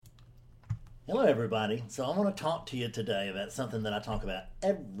Hello, everybody. So, I want to talk to you today about something that I talk about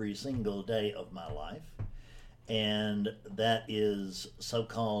every single day of my life, and that is so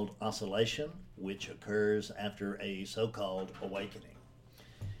called oscillation, which occurs after a so called awakening.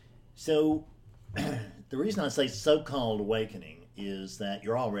 So, the reason I say so called awakening is that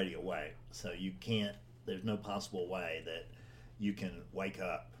you're already awake. So, there's no possible way that you can wake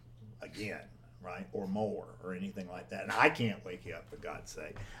up again, right? Or more, or anything like that. And I can't wake you up, for God's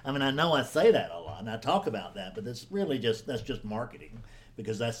sake. I mean, I know I say that a lot, and I talk about that, but that's just marketing,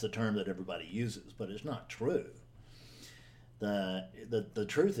 because that's the term that everybody uses, but it's not true. The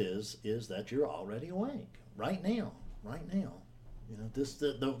truth is that you're already awake right now, right now.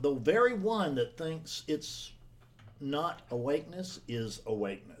 The very one that thinks it's not awakeness is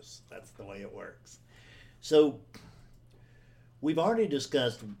awakeness. That's the way it works. So we've already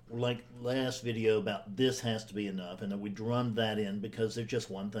discussed, like last video, about this has to be enough, and that we drummed that in because there's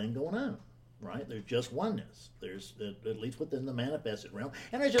just one thing going on, right? There's just oneness. There's at least within the manifested realm,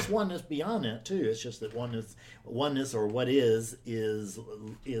 and there's just oneness beyond that too. It's just that oneness, or what is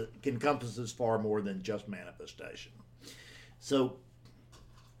it encompasses far more than just manifestation. So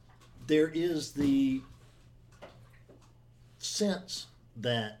there is the sense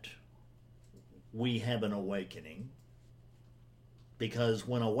that we have an awakening, because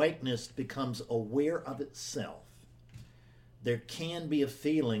when awakeness becomes aware of itself, there can be a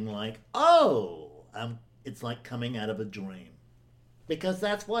feeling like, it's like coming out of a dream. Because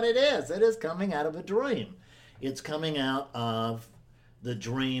that's what it is. It is coming out of a dream. It's coming out of the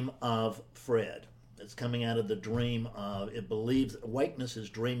dream of Fred. It's coming out of the dream of, it believes, awakeness is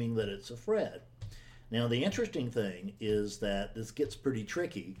dreaming that it's a Fred. Now, the interesting thing is that this gets pretty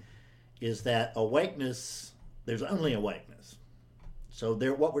tricky, is that awakeness, there's only awakeness. So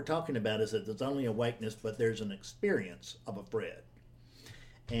what we're talking about is that there's only awakeness, but there's an experience of a Fred.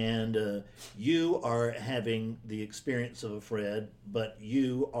 And you are having the experience of a Fred, but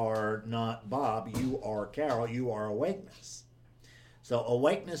you are not Bob, you are Carol, you are awakeness. So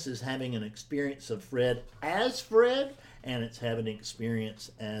awakeness is having an experience of Fred as Fred, and it's having an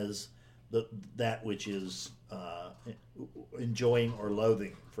experience as that which is enjoying or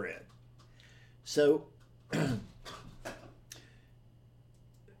loathing Fred. So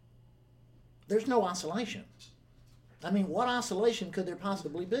there's no oscillation. I mean, what oscillation could there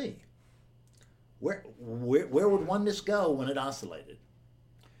possibly be? Where would oneness go when it oscillated?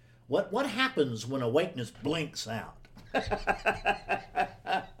 What happens when awakeness blinks out?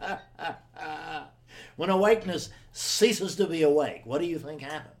 When awakeness ceases to be awake, what do you think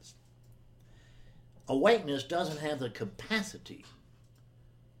happens? Awakeness doesn't have the capacity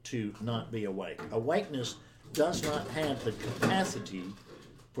to not be awake. Awakeness does not have the capacity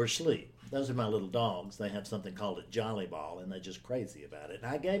for sleep. Those are my little dogs. They have something called a Jolly Ball, and they're just crazy about it.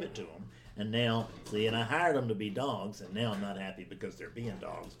 And I gave it to them, and now, and I hired them to be dogs, and now I'm not happy because they're being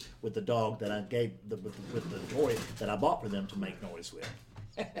dogs with the dog that I gave, with the toy that I bought for them to make noise with.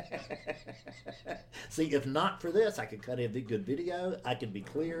 See, if not for this, I could cut a good video, I could be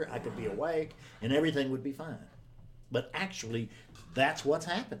clear, I could be awake, and everything would be fine. But actually, that's what's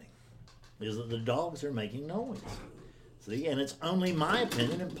happening, is that the dogs are making noise. See, and it's only my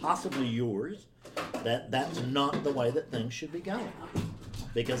opinion, and possibly yours, that that's not the way that things should be going.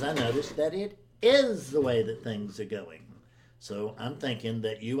 Because I noticed that it is the way that things are going. So I'm thinking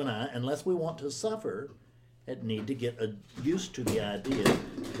that you and I, unless we want to suffer, need to get used to the idea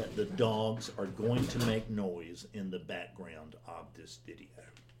that the dogs are going to make noise in the background of this video.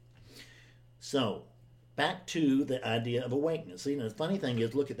 So, back to the idea of awakeness. See, now the funny thing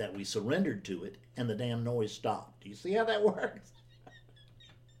is, look at that. We surrendered to it, and the damn noise stopped. Do you see how that works?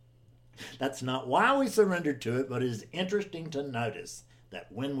 That's not why we surrendered to it, but it is interesting to notice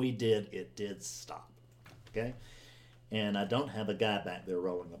that when we did, it did stop. Okay? And I don't have a guy back there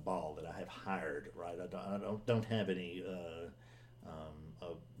rolling a ball that I have hired, right? I don't have any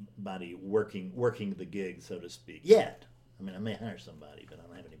body working the gig, so to speak, yet. I mean, I may hire somebody, but I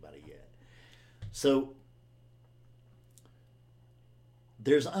don't have anybody yet. So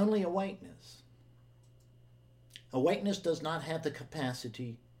there's only awakeness. Awakeness does not have the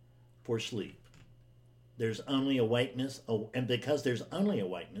capacity for sleep. There's only awakeness, and because there's only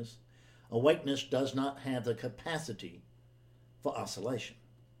awakeness does not have the capacity for oscillation.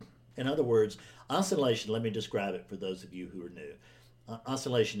 In other words, oscillation, let me describe it for those of you who are new.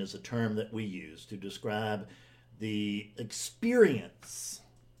 Oscillation is a term that we use to describe the experience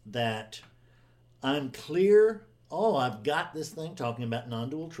that I'm clear, I've got this thing, talking about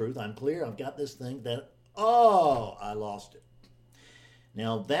non-dual truth, I'm clear, I've got this thing that, I lost it.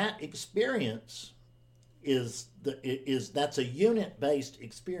 Now that experience that's a unit-based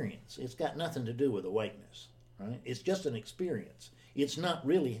experience. It's got nothing to do with awakeness, right? It's just an experience. It's not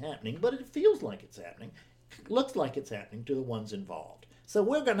really happening, but it feels like it's happening, looks like it's happening to the ones involved. So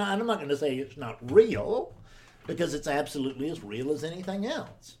I'm not gonna say it's not real, because it's absolutely as real as anything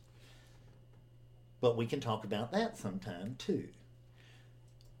else. But we can talk about that sometime too.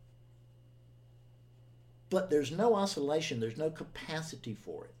 But there's no oscillation, there's no capacity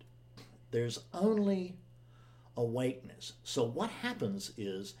for it. There's only awakeness. So what happens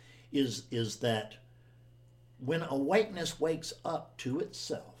is that when awakeness wakes up to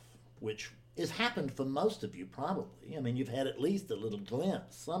itself, which has happened for most of you probably. I mean, you've had at least a little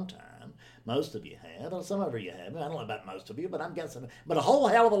glimpse sometime. Most of you have, or some of you have. I don't know about most of you, but I'm guessing. But a whole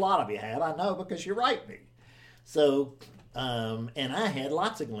hell of a lot of you have. I know, because you write me. So, and I had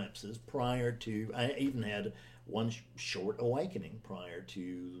lots of glimpses prior to. I even had one short awakening prior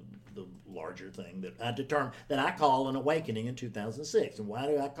to the larger thing that I determined, that I call an awakening in 2006. And why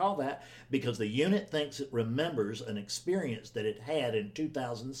do I call that? Because the unit thinks it remembers an experience that it had in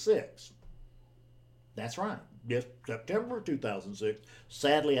 2006. That's right. Yes, September 2006.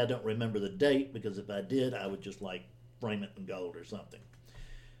 Sadly, I don't remember the date, because if I did, I would just like frame it in gold or something.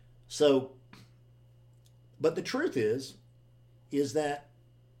 So, but the truth is that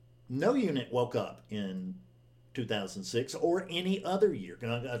no unit woke up in 2006 or any other year.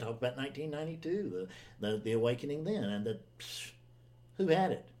 I talk about 1992, the awakening then, and who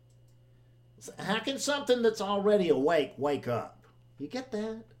had it? How can something that's already awake wake up? You get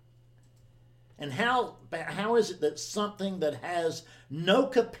that? And how is it that something that has no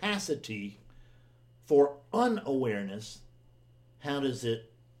capacity for unawareness, how does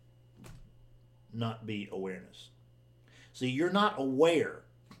it not be awareness? So you're not aware,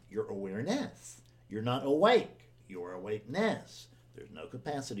 you're awareness. You're not awake, you're awakeness. There's no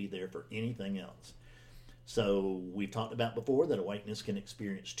capacity there for anything else. So we've talked about before that awakeness can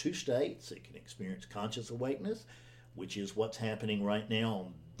experience two states. It can experience conscious awakeness, which is what's happening right now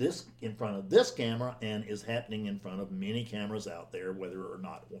in front of this camera, and is happening in front of many cameras out there, whether or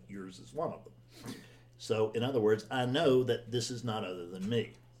not yours is one of them. So in other words, I know that this is not other than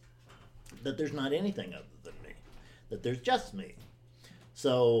me, that there's not anything other than me, that there's just me.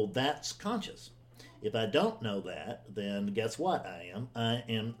 So that's conscious. If I don't know that, then guess what I am? I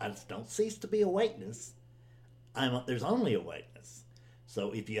don't cease to be awakeness. There's only awakeness.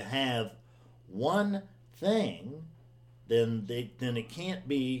 So if you have one thing, then it can't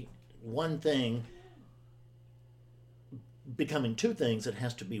be one thing becoming two things. It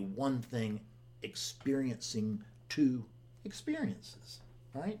has to be one thing experiencing two experiences,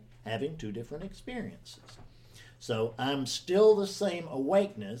 right? Having two different experiences. So I'm still the same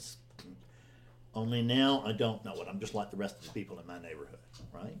awakeness, only now I don't know it. I'm just like the rest of the people in my neighborhood,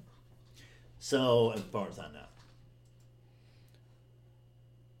 right? So as far as I know.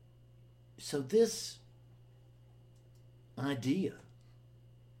 So this idea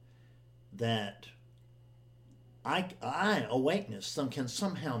that awakeness, can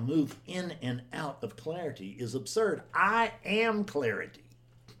somehow move in and out of clarity is absurd. I am clarity.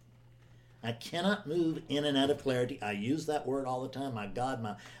 I cannot move in and out of clarity. I use that word all the time. My God,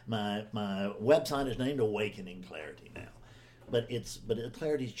 my website is named Awakening Clarity now. But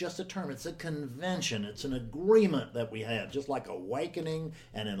clarity is just a term. It's a convention. It's an agreement that we have, just like awakening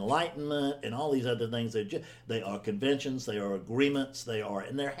and enlightenment and all these other things. They are conventions. They are agreements.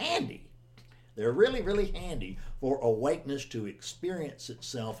 And they're handy. They're really, really handy for awakeness to experience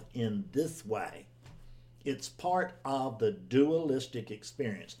itself in this way. It's part of the dualistic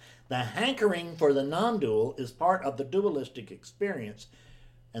experience. The hankering for the non-dual is part of the dualistic experience.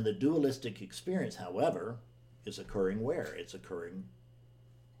 And the dualistic experience, however, is occurring where? It's occurring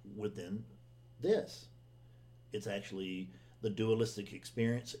within this. It's actually, the dualistic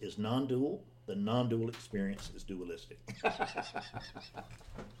experience is non-dual. The non-dual experience is dualistic.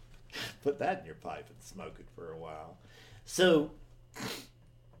 Put that in your pipe and smoke it for a while. So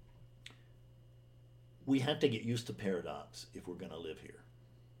we have to get used to paradox if we're going to live here.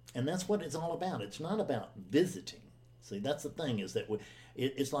 And that's what it's all about. It's not about visiting. See, that's the thing, is that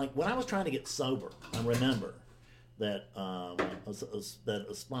it's like when I was trying to get sober, I remember that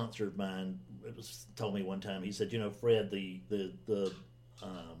a sponsor of mine told me one time, he said, Fred, the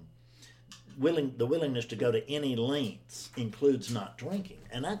willingness to go to any lengths includes not drinking.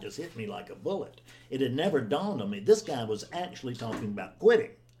 And that just hit me like a bullet. It had never dawned on me. This guy was actually talking about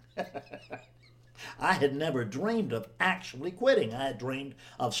quitting. I had never dreamed of actually quitting. I had dreamed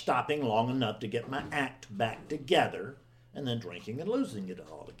of stopping long enough to get my act back together and then drinking and losing it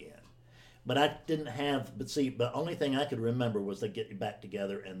all again. But I didn't have, the only thing I could remember was they get you back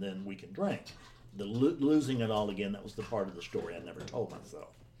together and then we can drink. The losing it all again, that was the part of the story I never told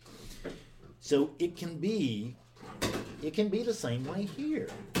myself. So it can be the same way here.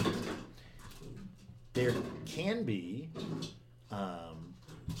 There can be,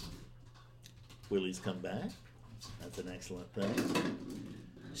 Willie's come back. That's an excellent thing.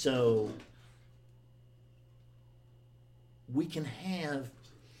 So we can have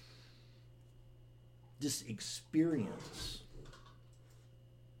this experience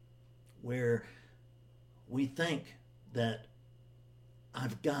where we think that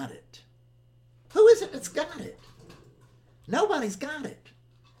I've got it. Who is it that's got it? Nobody's got it.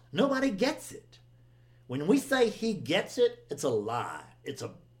 Nobody gets it. When we say he gets it, it's a lie. It's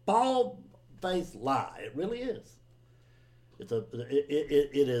a bald-faced lie. It really is. It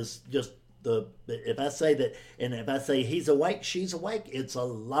is just if I say that, and if I say he's awake, she's awake, it's a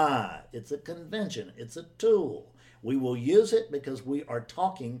lie. It's a convention. It's a tool. We will use it because we are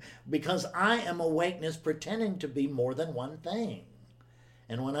talking, because I am awakeness pretending to be more than one thing.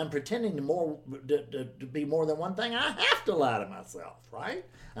 And when I'm pretending to be more than one thing, I have to lie to myself, right?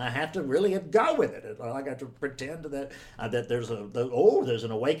 I have to really go with it. I got to pretend that there's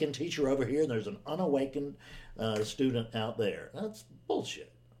an awakened teacher over here and there's an unawakened student out there. That's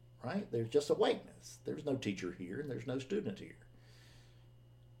bullshit, right? There's just awakeness. There's no teacher here and there's no student here.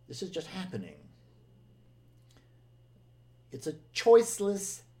 This is just happening. It's a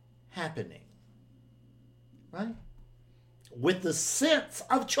choiceless happening, right? With the sense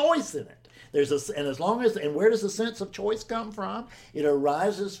of choice in it. And where does the sense of choice come from? It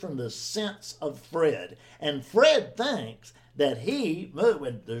arises from the sense of Fred. And Fred thinks that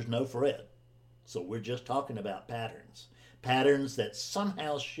there's no Fred. So we're just talking about patterns. Patterns that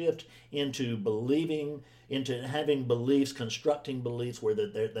somehow shift into believing, into having beliefs, constructing beliefs where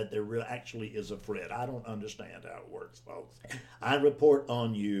that there actually is a Fred. I don't understand how it works, folks. I report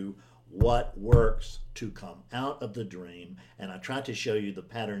on you what works to come out of the dream, and I try to show you the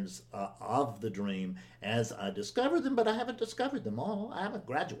patterns of the dream as I discover them, but I haven't discovered them all. I haven't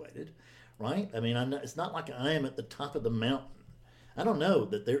graduated, right? I mean, it's not like I am at the top of the mountain. I don't know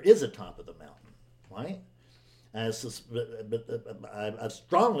that there is a top of the mountain, right? I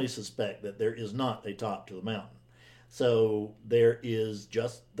strongly suspect that there is not a top to the mountain. So there is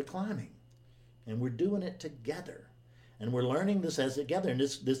just the climbing, and we're doing it together. And we're learning this as together. And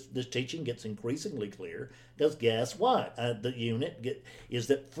this teaching gets increasingly clear because guess what? The unit is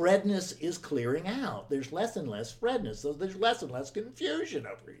that Fredness is clearing out. There's less and less Fredness. So there's less and less confusion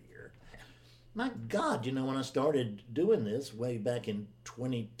over here. My God, when I started doing this way back in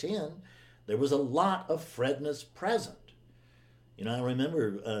 2010, there was a lot of Fredness present. I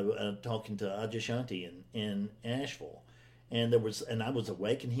remember talking to Adyashanti in Asheville. And I was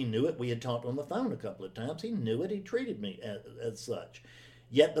awake, and he knew it. We had talked on the phone a couple of times. He knew it. He treated me as such.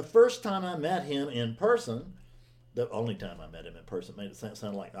 Yet the first time I met him in person, the only time I met him in person, made it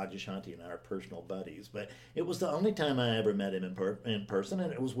sound like Adyashanti and I are personal buddies, but it was the only time I ever met him in person,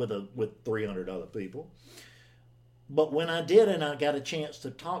 and it was with 300 other people. But when I did, and I got a chance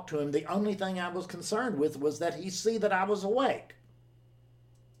to talk to him, the only thing I was concerned with was that he see that I was awake.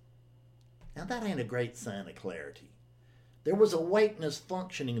 Now that ain't a great sign of clarity. There was awakeness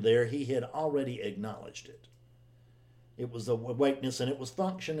functioning there. He had already acknowledged it. It was awakeness, and it was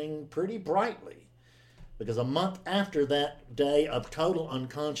functioning pretty brightly. Because a month after that day of total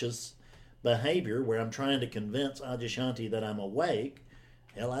unconscious behavior, where I'm trying to convince Adyashanti that I'm awake,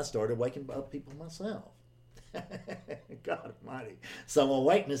 I started waking up people myself. God almighty. So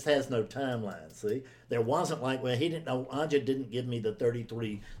awakeness has no timeline, see? There wasn't Ajahn didn't give me the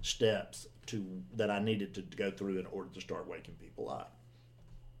 33 steps that I needed to go through in order to start waking people up.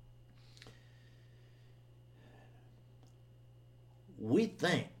 We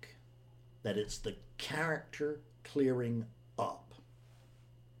think that it's the character clearing up.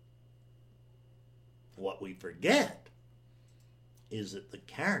 What we forget is that the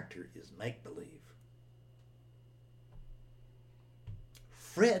character is make-believe.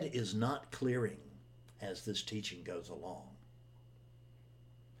 Fred is not clearing as this teaching goes along.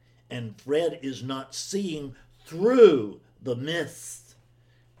 And Fred is not seeing through the mist,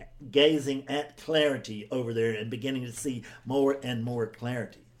 gazing at clarity over there and beginning to see more and more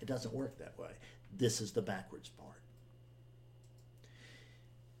clarity. It doesn't work that way. This is the backwards part.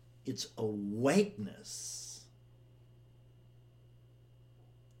 It's awakeness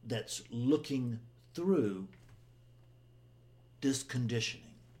that's looking through this conditioning.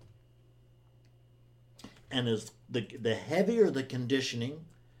 And as the heavier the conditioning,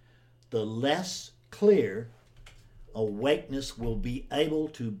 the less clear awakeness will be able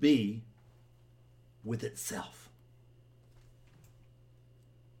to be with itself.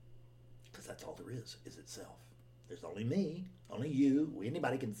 Because that's all there is itself. There's only me, only you.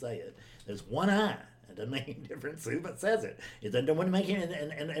 Anybody can say it. There's one I. It doesn't make any difference who but says it. It doesn't make any,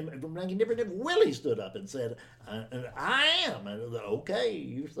 and make any difference if Willie stood up and said, I am. And, okay,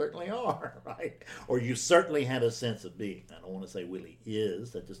 you certainly are, right? Or you certainly have a sense of being. I don't want to say Willie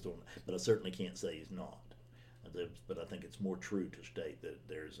is, I just don't, but I certainly can't say he's not. But I think it's more true to state that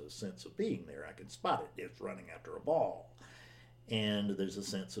there's a sense of being there. I can spot it. It's running after a ball. And there's a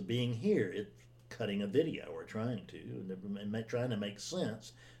sense of being here. It's cutting a video or trying to, and trying to make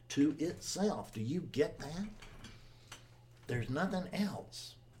sense to itself. Do you get that? There's nothing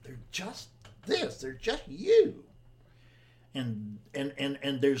else. They're just this. They're just you. And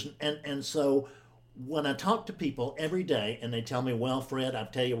so when I talk to people every day and they tell me, well, Fred, I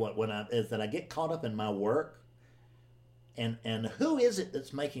tell you what, is that I get caught up in my work, and who is it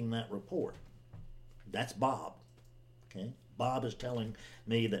that's making that report? That's Bob. Okay? Bob is telling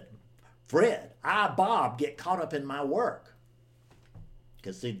me that, Fred, Bob, get caught up in my work.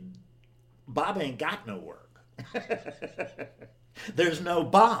 Because, see, Bob ain't got no work. There's no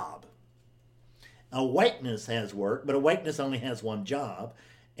Bob. Awakeness has work, but awakeness only has one job.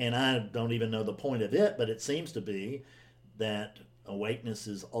 And I don't even know the point of it, but it seems to be that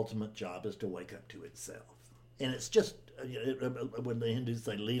awakeness's ultimate job is to wake up to itself. And it's just, when the Hindus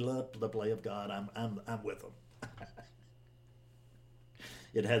say Leela, the play of God, I'm with them.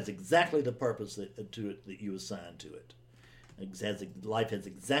 It has exactly the purpose that you assign to it. Life has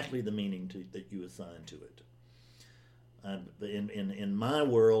exactly the meaning that you assign to it. In my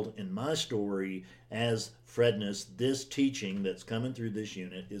world, in my story, as Fredness, this teaching that's coming through this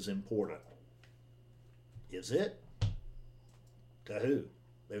unit is important. Is it? To who?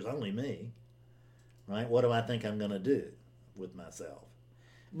 There's only me. Right? What do I think I'm going to do with myself?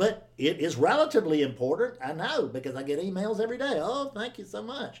 But it is relatively important, I know, because I get emails every day. Oh, thank you so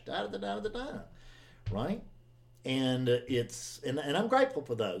much. Da-da-da-da-da-da. Right? And and I'm grateful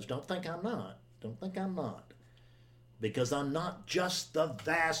for those. Don't think I'm not. Don't think I'm not. Because I'm not just the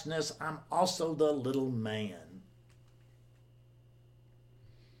vastness, I'm also the little man.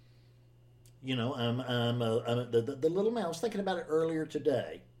 You know, I'm the little man. I was thinking about it earlier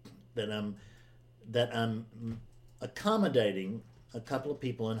today, that I'm accommodating a couple of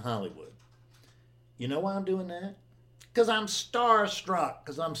people in Hollywood. You know why I'm doing that? Because I'm starstruck,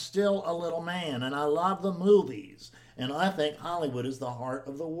 because I'm still a little man, and I love the movies. And I think Hollywood is the heart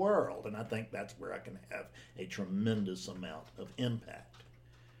of the world, and I think that's where I can have a tremendous amount of impact.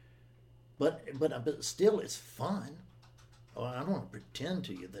 But still, it's fun. Oh, I don't want to pretend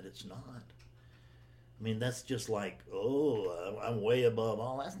to you that it's not. I mean, that's just like, oh, I'm way above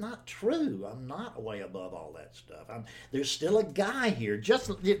all. That's not true. I'm not way above all that stuff. There's still a guy here.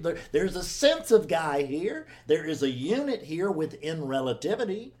 There's a sense of guy here. There is a unit here within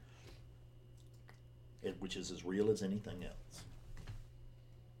relativity, which is as real as anything else.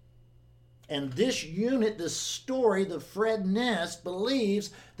 And this unit, this story, the Fred Ness, believes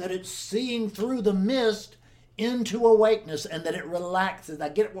that it's seeing through the mist into awakeness, and that it relaxes. I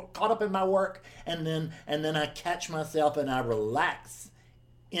get caught up in my work, and then I catch myself and I relax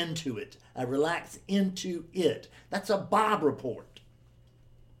into it. I relax into it. That's a Bob report.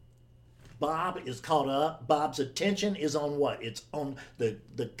 Bob is caught up. Bob's attention is on what? It's on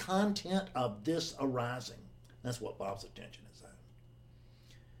the content of this arising. That's what Bob's attention is on.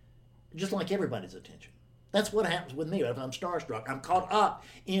 Just like everybody's attention. That's what happens with me if I'm starstruck. I'm caught up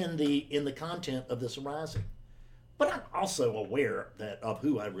in the content of this arising. But I'm also aware of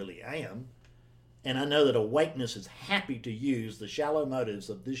who I really am. And I know that awakeness is happy to use the shallow motives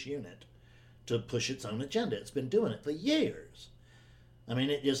of this unit to push its own agenda. It's been doing it for years. I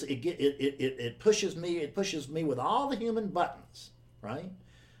mean, it pushes me with all the human buttons, right?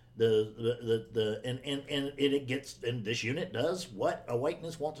 And this unit does what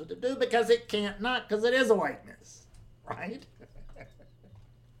awakeness wants it to do, because it can't not, because it is awakeness, right?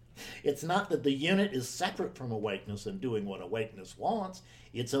 It's not that the unit is separate from awakeness and doing what awakeness wants.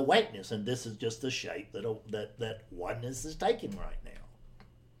 It's awakeness, and this is just the shape that oneness is taking right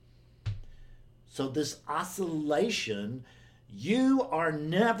now. So this oscillation, you are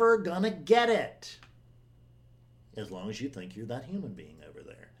never going to get it as long as you think you're that human being over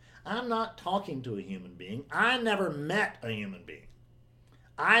there. I'm not talking to a human being. I never met a human being.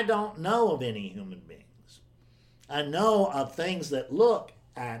 I don't know of any human beings. I know of things that look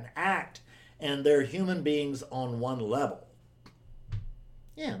and act, and they're human beings on one level.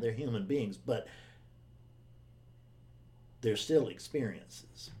 Yeah, they're human beings, but they're still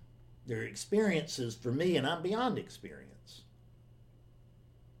experiences. They're experiences for me, and I'm beyond experience.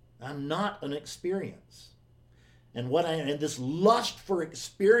 I'm not an experience. And this lust for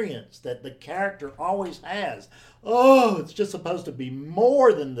experience that the character always has. Oh, it's just supposed to be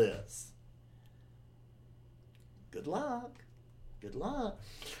more than this. Good luck. Good luck.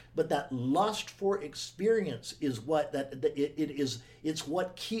 But that lust for experience is what it's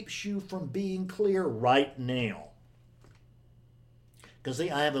what keeps you from being clear right now. Because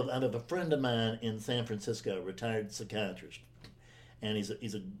see, I have a friend of mine in San Francisco, a retired psychiatrist, and he's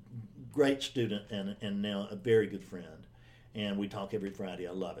a great student and now a very good friend, and we talk every Friday.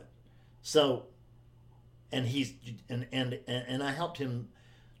 I love it. So, and I helped him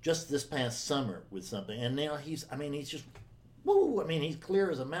just this past summer with something, and now he's just woo! He's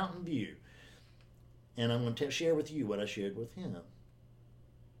clear as a mountain view. And I'm going to share with you what I shared with him,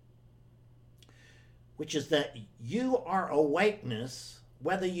 which is that you are awakeness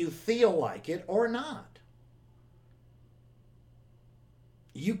whether you feel like it or not.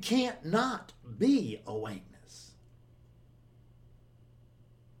 You can't not be awakeness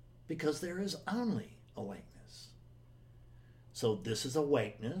because there is only awakeness. So this is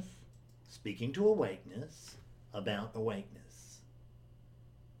awakeness, speaking to awakeness about awakeness.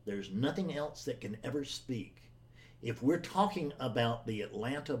 There's nothing else that can ever speak. If we're talking about the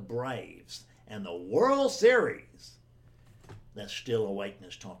Atlanta Braves and the World Series, that's still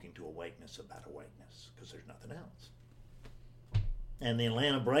awakeness talking to awakeness about awakeness, because there's nothing else. And the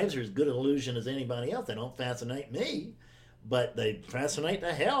Atlanta Braves are as good an illusion as anybody else. They don't fascinate me, but they fascinate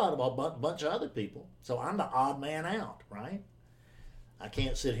the hell out of a bunch of other people. So I'm the odd man out, right? I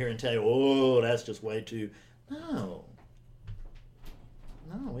can't sit here and tell you, oh, that's just way too... No,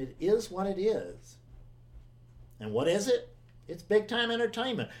 it is what it is. And what is it? It's big time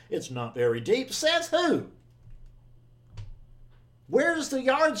entertainment. It's not very deep. Says who? Where's the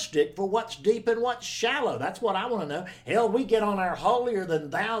yardstick for what's deep and what's shallow? That's what I want to know. Hell, we get on our holier than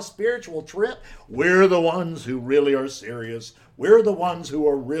thou spiritual trip. We're the ones who really are serious. We're the ones who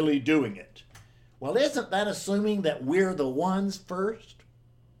are really doing it. Well, isn't that assuming that we're the ones first?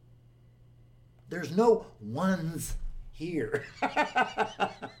 There's no ones here.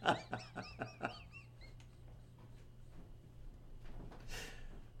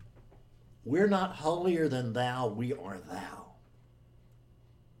 We're not holier than thou, we are thou.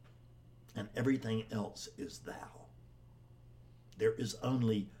 And everything else is thou. There is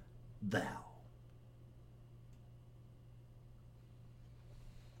only thou.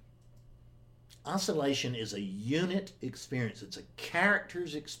 Oscillation is a unit experience. It's a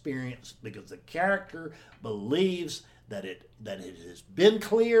character's experience because the character believes that it has been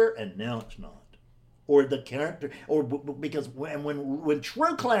clear and now it's not. Or the character, or because when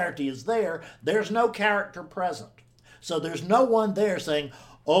true clarity is there, there's no character present. So there's no one there saying,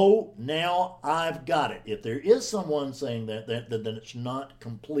 oh, now I've got it. If there is someone saying that, then it's not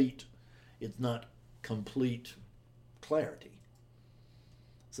complete. It's not complete clarity.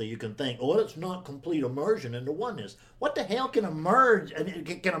 So you can think, oh, it's not complete immersion into oneness. What the hell can emerge?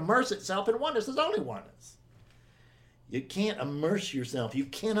 It can immerse itself in oneness. There's only oneness. You can't immerse yourself. You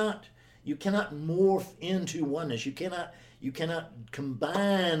cannot morph into oneness. You cannot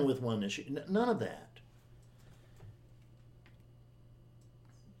combine with oneness. None of that.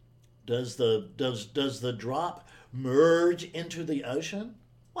 Does the drop merge into the ocean?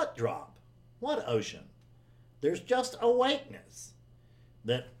 What drop? What ocean? There's just awakeness.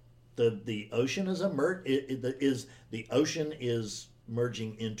 That the ocean is the ocean is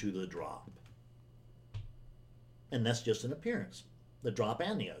merging into the drop. And that's just an appearance. The drop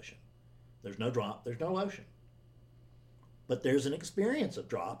and the ocean. There's no drop, there's no ocean. But there's an experience of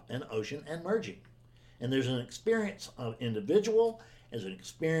drop and ocean and merging. And there's an experience of individual, there's an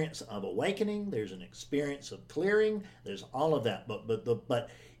experience of awakening, there's an experience of clearing, there's all of that. But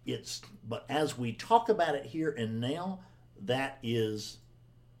as we talk about it here and now, that is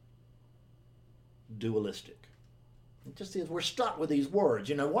dualistic. It just is. We're stuck with these words.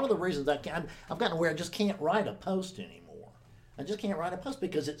 You know, one of the reasons I've gotten where I just can't write a post anymore. I just can't write a post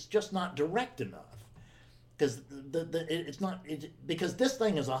because it's just not direct enough. Because because this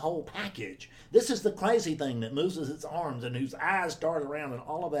thing is a whole package. This is the crazy thing that moves its arms and whose eyes dart around and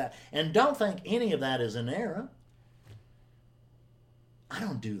all of that. And don't think any of that is an error. I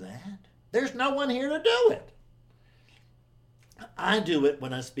don't do that. There's no one here to do it. I do it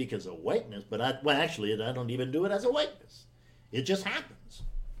when I speak as awakeness, but I don't even do it as awakeness. It just happens.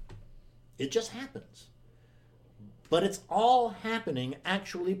 It just happens. But it's all happening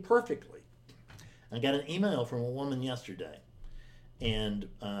actually perfectly. I got an email from a woman yesterday, and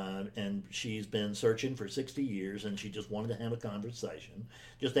she's been searching for 60 years, and she just wanted to have a conversation.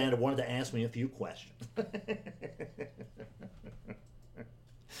 Wanted to ask me a few questions.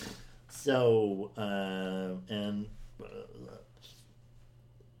 So, and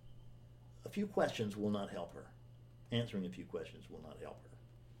a few questions will not help her. Answering a few questions will not help her.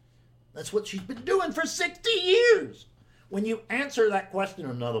 That's what she's been doing for 60 years. When you answer that question,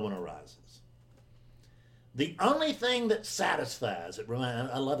 another one arises. The only thing that satisfies it,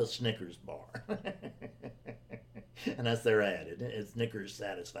 I love a Snickers bar. And that's their ad. It's Snickers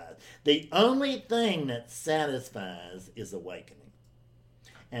satisfies. The only thing that satisfies is awakening.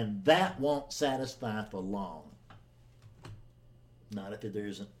 And that won't satisfy for long. Not if it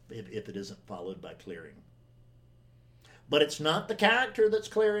isn't followed by clearing. But it's not the character that's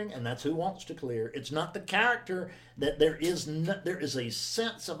clearing, and that's who wants to clear. It's not the character that there is a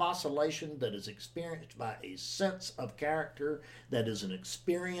sense of oscillation that is experienced by a sense of character that is an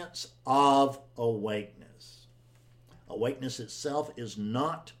experience of awakeness. Awakeness itself is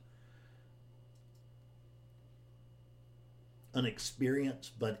not an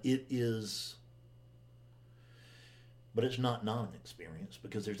experience, but it's not non-experience,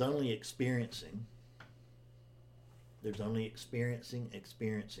 because there's only experiencing. There's only experiencing. That's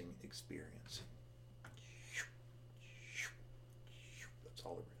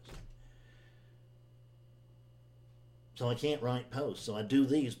all there is. So I can't write posts, so I do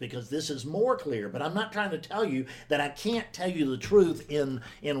these because this is more clear. But I'm not trying to tell you that I can't tell you the truth in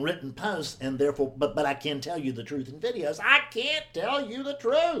written posts, and therefore, but I can tell you the truth in videos. I can't tell you the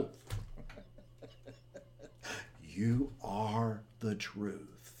truth. You are the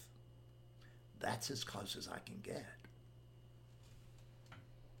truth. That's as close as I can get.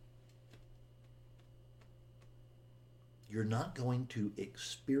 You're not going to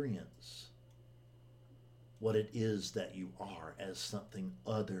experience what it is that you are as something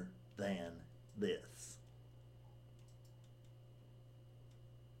other than this.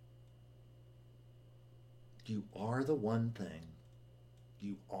 You are the one thing.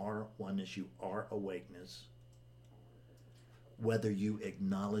 You are oneness. You are awakeness. Whether you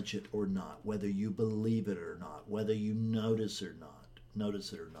acknowledge it or not, whether you believe it or not, whether you notice it or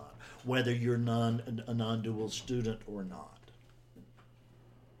not, whether you're a non-dual student or not,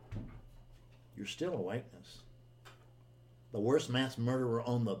 you're still awakeness. The worst mass murderer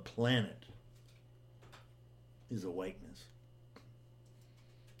on the planet is awakeness.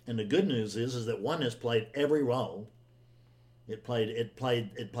 And the good news is that oneness played every role. It played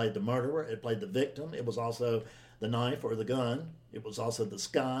the murderer. It played the victim. It was also the knife or the gun. It was also the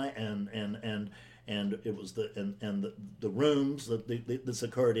sky and it was the rooms that this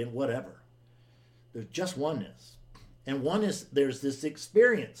occurred in. Whatever. There's just oneness, and oneness. There's this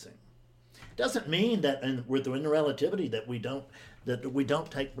experiencing. Doesn't mean that within relativity that we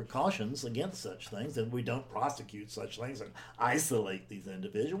don't take precautions against such things, and we don't prosecute such things and isolate these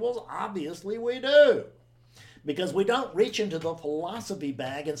individuals. Obviously, we do. Because we don't reach into the philosophy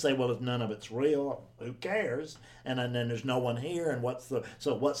bag and say, well, if none of it's real, who cares? And then there's no one here, and what's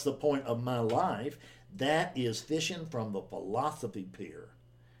the point of my life? That is fishing from the philosophy pier.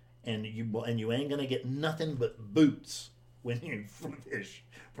 And you ain't going to get nothing but boots when you fish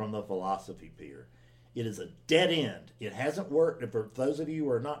from the philosophy pier. It is a dead end. It hasn't worked. For those of you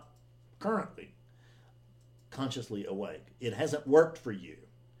who are not currently consciously awake, it hasn't worked for you.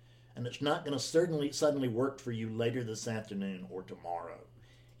 And it's not going to suddenly work for you later this afternoon or tomorrow.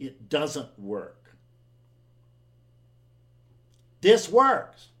 It doesn't work. This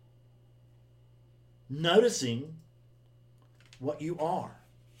works. Noticing what you are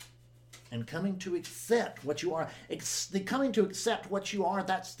and coming to accept what you are. Coming to accept what you are,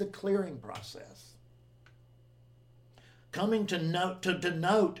 that's the clearing process. Coming to note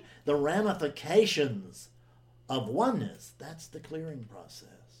the ramifications of oneness, that's the clearing process.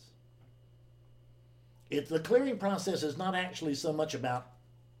 The clearing process is not actually so much about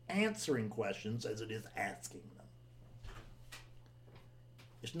answering questions as it is asking them.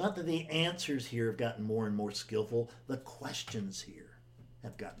 It's not that the answers here have gotten more and more skillful. The questions here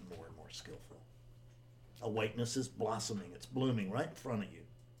have gotten more and more skillful. Awakeness is blossoming. It's blooming right in front of you.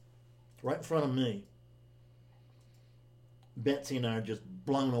 Right in front of me. Betsy and I are just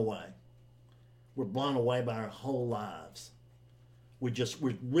blown away. We're blown away by our whole lives. We're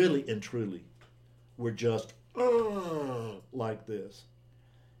really and truly, we're just like this.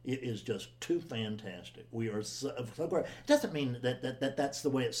 It is just too fantastic. We are so great. It doesn't mean that's the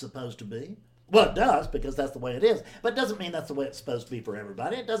way it's supposed to be. Well, it does, because that's the way it is. But it doesn't mean that's the way it's supposed to be for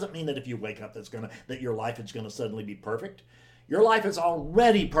everybody. It doesn't mean that if you wake up that your life is going to suddenly be perfect. Your life is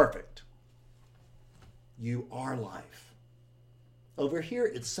already perfect. You are life. Over here,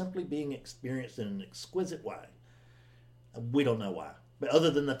 it's simply being experienced in an exquisite way. We don't know why. But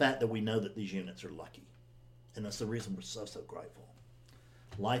other than the fact that we know that these units are lucky. And that's the reason we're so, so grateful.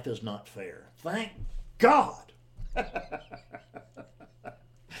 Life is not fair. Thank God.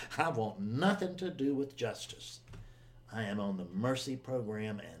 I want nothing to do with justice. I am on the mercy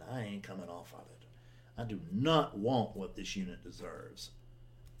program and I ain't coming off of it. I do not want what this unit deserves.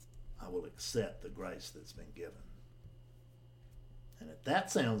 I will accept the grace that's been given. And if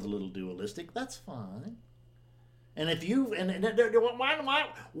that sounds a little dualistic, that's fine. And if you,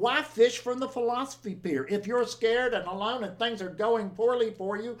 why fish from the philosophy pier? If you're scared and alone and things are going poorly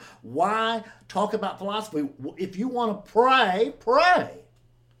for you, why talk about philosophy? If you want to pray, pray.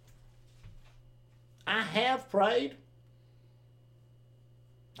 I have prayed.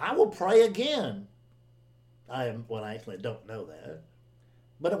 I will pray again. I actually don't know that.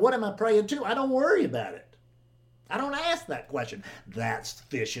 But what am I praying to? I don't worry about it. I don't ask that question. That's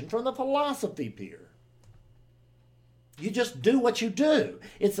fishing from the philosophy pier. You just do what you do.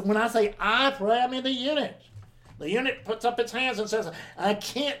 It's when I say I pray, I'm in the unit. The unit puts up its hands and says, I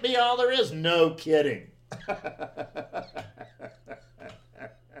can't be all there is. No kidding.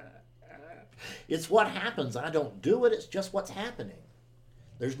 It's what happens. I don't do it. It's just what's happening.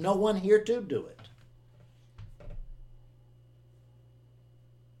 There's no one here to do it.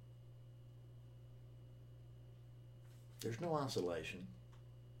 There's no oscillation.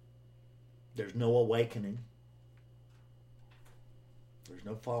 There's no awakening. There's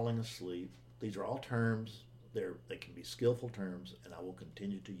no falling asleep. These are all terms. They can be skillful terms, and I will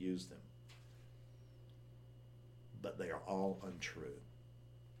continue to use them. But they are all untrue.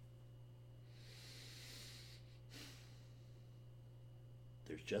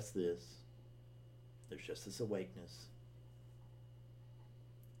 There's just this. There's just this awakeness.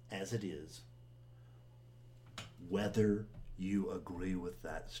 As it is, whether you agree with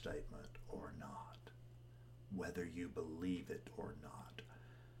that statement or not, whether you believe it or not.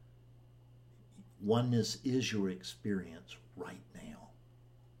 Oneness is your experience right now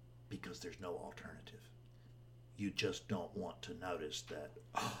because there's no alternative. You just don't want to notice that,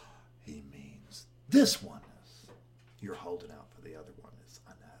 he means this oneness. You're holding out for the other oneness.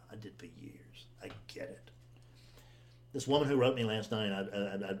 I know. I did for years. I get it. This woman who wrote me last night,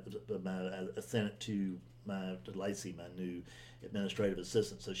 I sent it to Lacey, my new administrative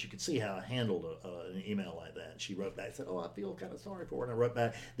assistant, so she could see how I handled an email like that. And she wrote back and said, I feel kind of sorry for her. And I wrote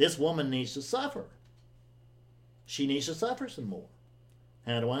back, this woman needs to suffer. She needs to suffer some more.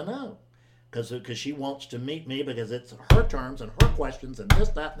 How do I know? Because she wants to meet me because it's her terms and her questions and this,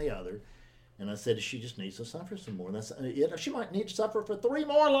 that, and the other. And I said, she just needs to suffer some more. That's it. She might need to suffer for 3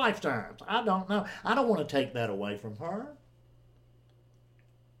 more lifetimes. I don't know. I don't want to take that away from her.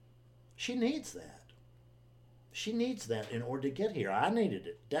 She needs that. She needs that in order to get here. I needed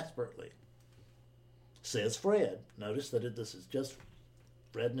it desperately. Says Fred. Notice that this is just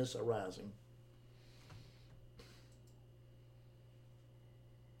Fredness arising.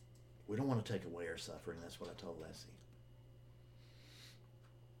 We don't want to take away her suffering. That's what I told Leslie.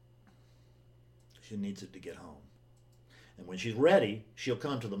 She needs it to get home. And when she's ready, she'll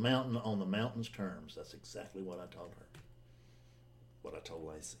come to the mountain on the mountain's terms. That's exactly what I told her. What I told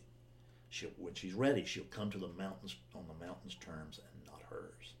Lacey. When she's ready, she'll come to the mountains on the mountain's terms and not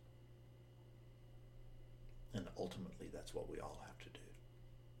hers. And ultimately, that's what we all have to do.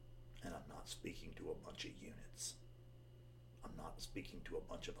 And I'm not speaking to a bunch of units. I'm not speaking to a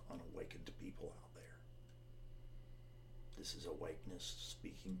bunch of unawakened people out there. This is awakeness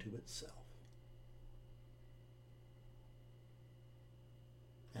speaking to itself.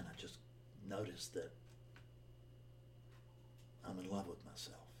 And I just noticed that I'm in love with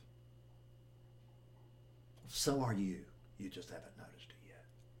myself. So are you. You just haven't noticed it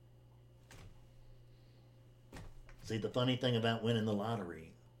yet. See, the funny thing about winning the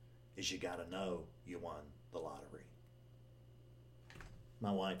lottery is you got to know you won the lottery.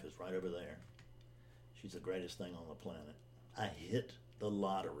 My wife is right over there. She's the greatest thing on the planet. I hit the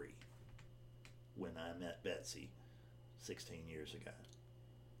lottery when I met Betsy 16 years ago.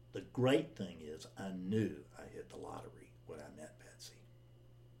 The great thing is I knew I hit the lottery when I met Betsy.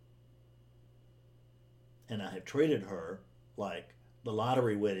 And I have treated her like the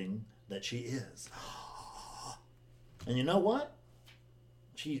lottery winning that she is. And you know what?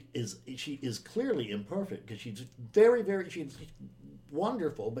 She is clearly imperfect because she's she's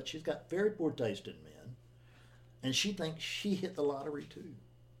wonderful, but she's got very poor taste in men. And she thinks she hit the lottery too.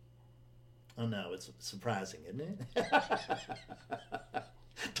 I know, it's surprising, isn't it?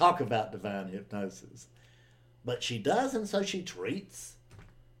 Talk about divine hypnosis. But she does, and so she treats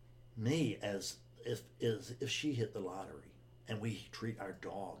me as if she hit the lottery. And we treat our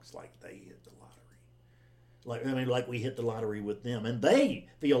dogs like they hit the lottery. Like we hit the lottery with them. And they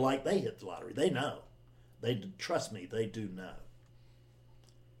feel like they hit the lottery. They know. Trust me, they do know.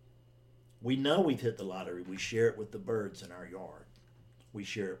 We know we've hit the lottery. We share it with the birds in our yard. We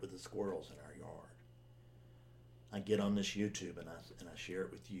share it with the squirrels in our yard. I get on this YouTube and I share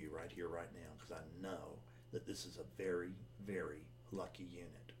it with you right here, right now, because I know that this is a very, very lucky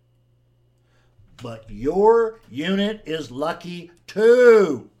unit. But your unit is lucky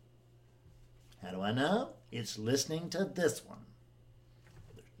too. How do I know? It's listening to this one.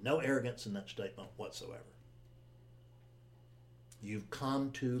 There's no arrogance in that statement whatsoever. You've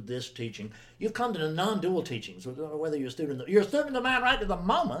come to this teaching. You've come to the non-dual teachings, whether you're a student of the mind right to the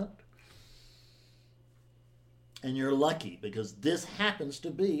moment. And you're lucky because this happens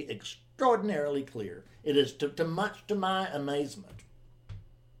to be extraordinarily clear. It is to much to my amazement.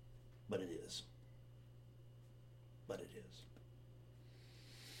 But it is. But it is.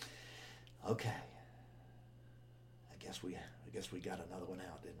 Okay. I guess we got another one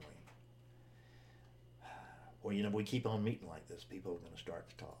out, didn't we? Well, if we keep on meeting like this, people are going to start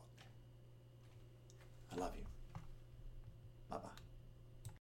to talk. I love you.